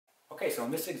Okay, so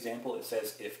in this example it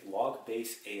says if log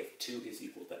base a of 2 is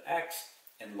equal to x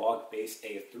and log base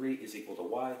a of 3 is equal to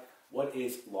y, what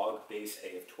is log base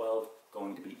a of 12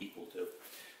 going to be equal to?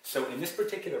 So in this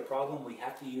particular problem we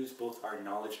have to use both our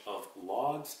knowledge of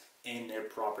logs and their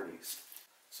properties.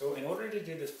 So in order to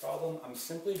do this problem, I'm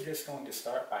simply just going to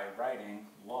start by writing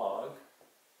log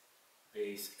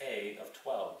base a of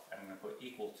 12. I'm going to put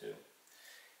equal to.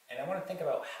 And I want to think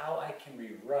about how I can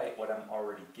rewrite what I'm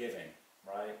already given,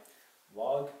 right?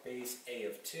 Log base a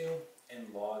of 2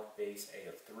 and log base a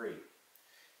of 3.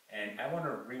 And I want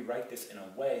to rewrite this in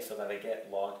a way so that I get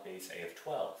log base a of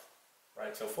 12,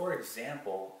 right? So for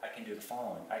example, I can do the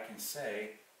following. I can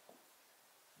say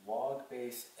log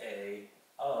base a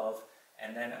of,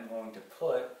 and then I'm going to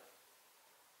put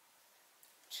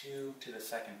 2 to the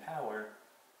second power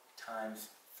times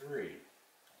 3,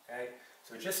 okay?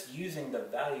 So just using the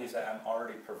values that I'm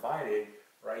already provided,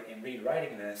 right, in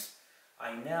rewriting this,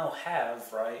 I now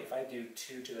have, right, if I do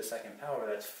 2 to the second power,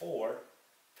 that's 4,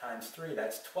 times 3,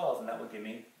 that's 12, and that would give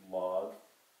me log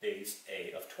base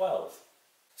a of 12.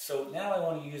 So now I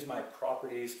want to use my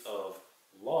properties of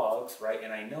logs, right,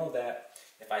 and I know that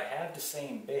if I have the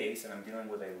same base and I'm dealing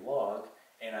with a log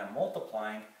and I'm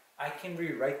multiplying, I can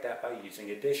rewrite that by using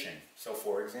addition. So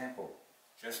for example,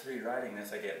 just rewriting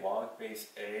this, I get log base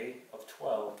a of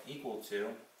 12 equal to,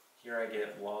 here I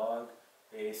get log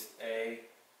base a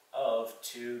of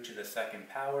 2 to the second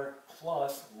power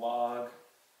plus log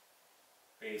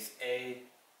base a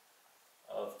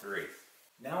of 3.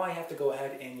 Now I have to go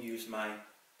ahead and use my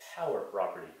power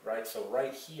property, right? So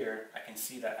right here I can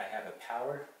see that I have a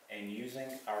power, and using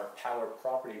our power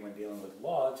property when dealing with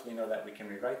logs, we know that we can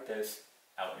rewrite this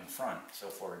out in front. So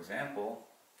for example,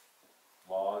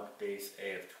 log base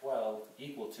a of 12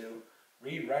 equal to,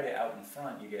 rewrite it out in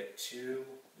front, you get 2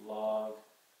 log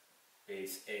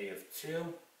base a of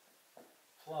 2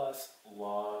 plus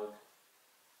log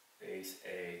base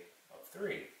a of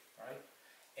 3, right?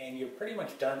 And you're pretty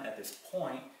much done at this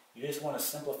point. You just want to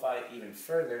simplify it even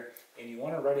further, and you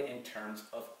want to write it in terms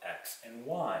of x and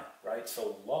y, right?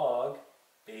 So log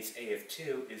base a of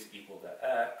 2 is equal to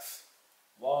x,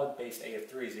 log base a of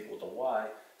 3 is equal to y.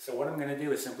 So what I'm going to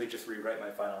do is simply just rewrite my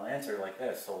final answer like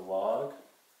this. So log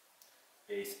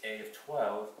base a of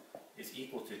 12 is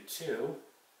equal to 2.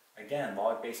 Again,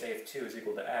 log base a of 2 is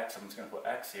equal to x. I'm just going to put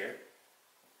x here.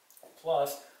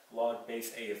 Plus log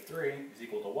base a of 3 is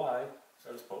equal to y. So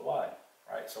I'll just put y,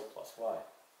 right? So plus y.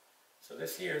 So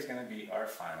this here is going to be our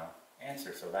final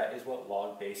answer. So that is what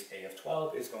log base a of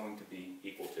 12 is going to be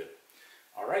equal to.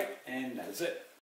 All right, and that is it.